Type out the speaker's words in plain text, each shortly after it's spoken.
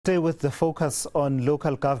Stay with the focus on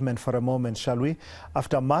local government for a moment, shall we?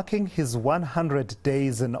 After marking his 100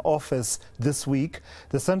 days in office this week,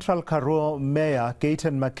 the Central Karoo Mayor,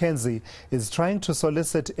 Gayton McKenzie, is trying to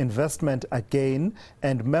solicit investment again,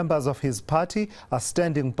 and members of his party are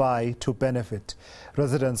standing by to benefit.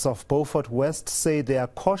 Residents of Beaufort West say they are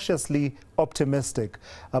cautiously optimistic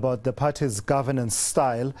about the party's governance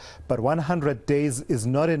style, but 100 days is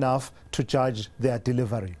not enough to judge their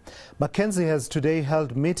delivery. McKenzie has today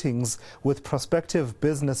held meetings with prospective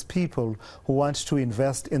business people who want to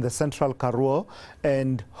invest in the Central Karoo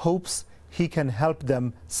and hopes he can help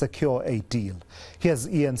them secure a deal. Here's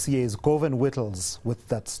eNCA's Govan Whittles with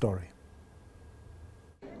that story.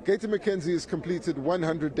 Gayton McKenzie has completed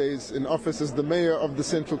 100 days in office as the mayor of the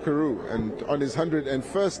Central Karoo, and on his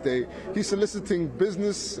 101st day, he's soliciting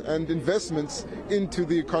business and investments into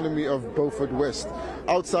the economy of Beaufort West.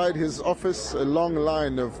 Outside his office, a long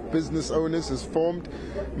line of business owners has formed,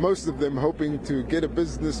 most of them hoping to get a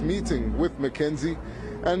business meeting with McKenzie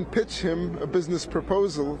and pitch him a business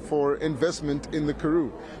proposal for investment in the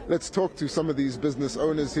Karoo. Let's talk to some of these business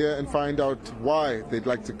owners here and find out why they'd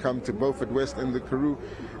like to come to Beaufort West and the Karoo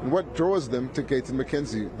and what draws them to Gayton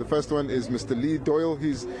McKenzie. The first one is Mr. Lee Doyle.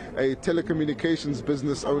 He's a telecommunications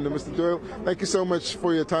business owner. Mr. Doyle, thank you so much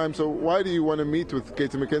for your time. So why do you want to meet with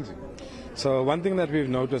Gayton McKenzie? So one thing that we've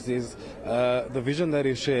noticed is the vision that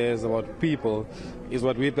he shares about people is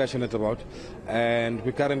what we're passionate about, and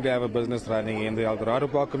we currently have a business running in the Eldorado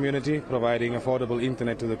Park community, providing affordable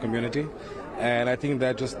internet to the community, and I think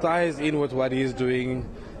that just ties in with what he's doing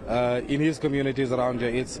in his communities around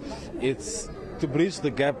here. It's to bridge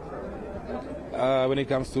the gap when it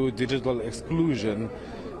comes to digital exclusion,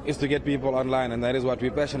 is to get people online, and that is what we're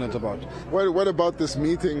passionate about. What about this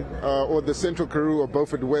meeting or the Central Karoo or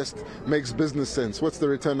Beaufort West makes business sense? What's the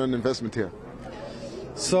return on investment here?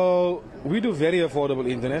 So we do very affordable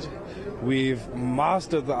internet. We've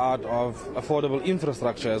mastered the art of affordable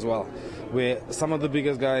infrastructure as well, where some of the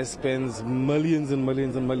biggest guys spend millions and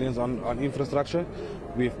millions and millions on infrastructure.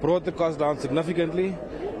 We've brought the cost down significantly.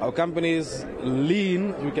 Our company is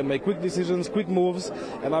lean, we can make quick decisions, quick moves,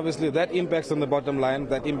 and obviously that impacts on the bottom line,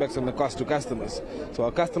 that impacts on the cost to customers. So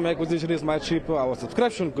our customer acquisition is much cheaper, our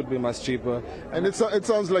subscription could be much cheaper. And it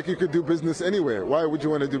sounds like you could do business anywhere. Why would you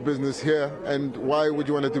want to do business here, and why would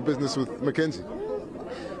you want to do business with McKenzie?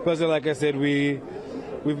 Personally, like I said, we've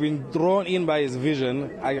been drawn in by his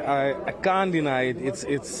vision. I can't deny it.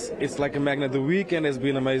 It's like a magnet. The weekend has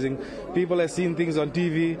been amazing. People have seen things on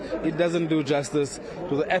TV. It doesn't do justice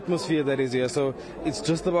to the atmosphere that is here. So it's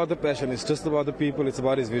just about the passion. It's just about the people. It's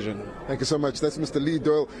about his vision. Thank you so much. That's Mr. Lee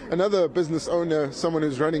Doyle, another business owner, someone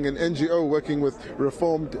who's running an NGO working with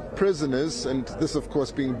reformed prisoners, and this, of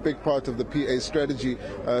course, being a big part of the PA strategy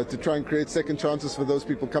to try and create second chances for those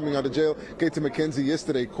people coming out of jail. Gayton McKenzie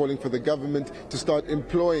yesterday calling for the government to start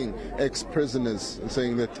employing ex-prisoners and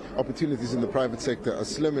saying that opportunities in the private sector are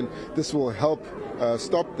slim, and this will help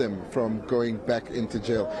stop them from going back into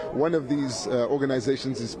jail. One of these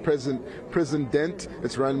organizations is Prison Dent.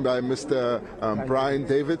 It's run by Mr. Brian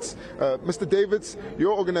Davids. Mr. Davids,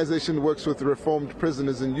 your organization works with reformed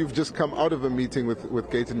prisoners, and you've just come out of a meeting with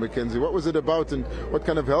Gayton McKenzie. What was it about, and what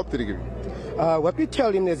kind of help did he give you? What we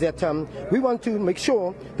tell him is that we want to make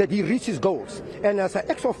sure that he reaches goals. And as an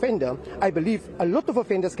ex-offender, I believe a lot of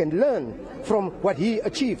offenders can learn from what he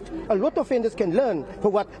achieved. A lot of offenders can learn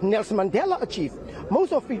from what Nelson Mandela achieved.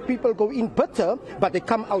 Most of the people go in bitter, but they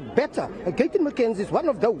come out better. Gayton McKenzie is one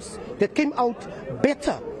of those that came out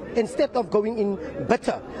better instead of going in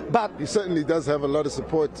bitter. But he certainly does have a lot of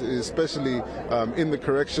support, especially in the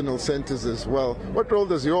correctional centers as well. What role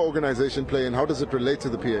does your organization play, and how does it relate to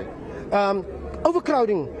the PA?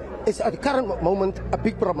 Overcrowding is at the current moment a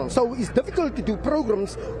big problem. So it's difficult to do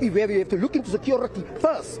programs where we have to look into security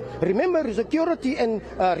first. Remember, security and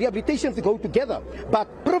rehabilitation have to go together.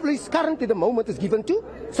 But privilege currently at the moment is given to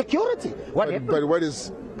security. But what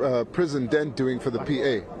is Prison Dent doing for the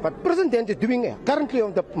PA? But Prison Dent is doing currently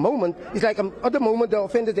on the moment is like at the moment the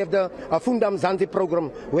offenders have the Fundam Zante program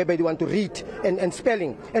whereby they want to read and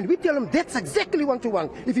spelling, and we tell them that's exactly what you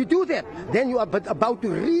want. If you do that, then you are about to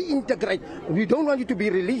reintegrate. We don't want you to be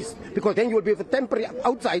released, because then you will be for temporary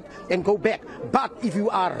outside and go back. But if you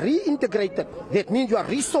are reintegrated, that means you are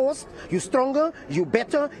resourced, you're stronger, you're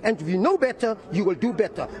better, and if you know better, you will do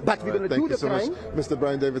better. But we're going to do the crime. Thank you so much, Mr.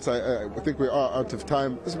 Brian Davids. I think we are out of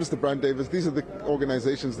time. This is Mr. Brian Davis. These are the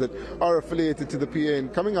organizations that are affiliated to the PA,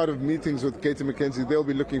 and coming out of meetings with Gayton McKenzie, they'll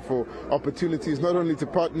be looking for opportunities not only to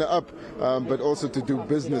partner up, but also to do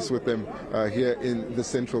business with them here in the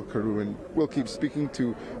Central Karoo. And we'll keep speaking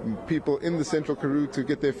to people in the Central Karoo to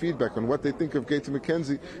get their feedback on what they think of Gayton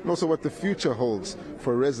McKenzie and also what the future holds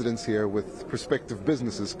for residents here with prospective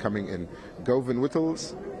businesses coming in. Govan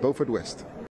Whittles, Beaufort West.